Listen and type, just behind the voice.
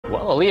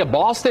Well, Aliyah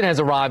Boston has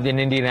arrived in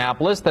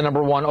Indianapolis. The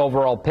 #1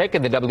 overall pick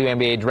in the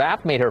WNBA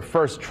draft made her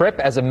first trip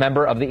as a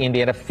member of the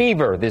Indiana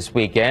Fever this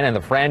weekend, and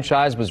the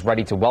franchise was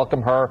ready to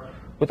welcome her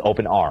with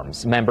open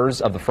arms.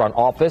 Members of the front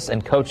office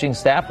and coaching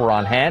staff were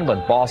on hand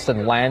when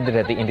Boston landed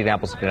at the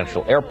Indianapolis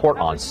International Airport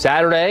on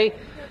Saturday.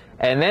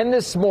 And then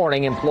this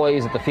morning,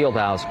 employees at the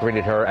Fieldhouse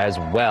greeted her as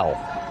well.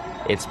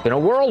 It's been a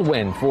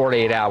whirlwind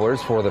 48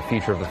 hours for the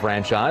future of the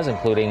franchise,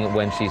 including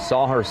when she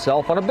saw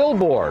herself on a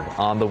billboard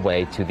on the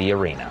way to the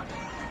arena.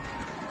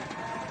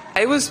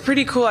 It was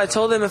pretty cool. I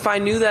told them if I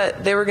knew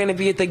that they were going to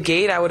be at the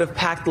gate, I would have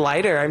packed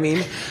lighter. I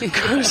mean,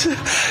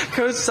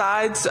 Coach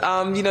Sides,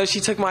 she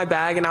took my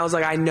bag and I was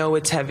like, I know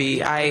it's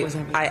heavy. I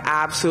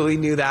absolutely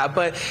knew that.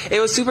 But it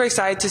was super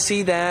excited to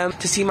see them,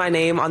 to see my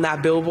name on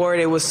that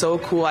billboard. It was so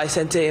cool. I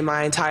sent it in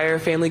my entire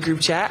family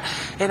group chat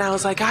and I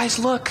was like, guys,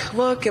 look.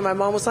 And my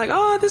mom was like,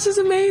 oh, this is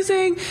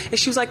amazing. And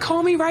she was like,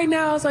 call me right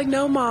now. I was like,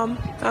 no, Mom,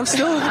 I'm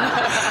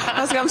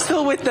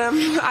still with them.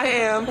 I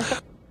am.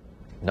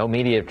 No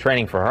media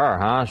training for her,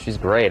 huh? She's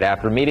great.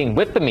 After meeting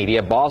with the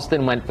media,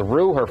 Boston went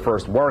through her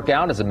first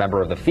workout as a member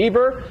of the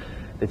Fever.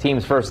 The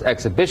team's first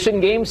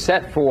exhibition game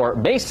set for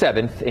May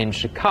 7th in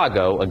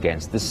Chicago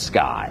against the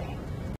Sky.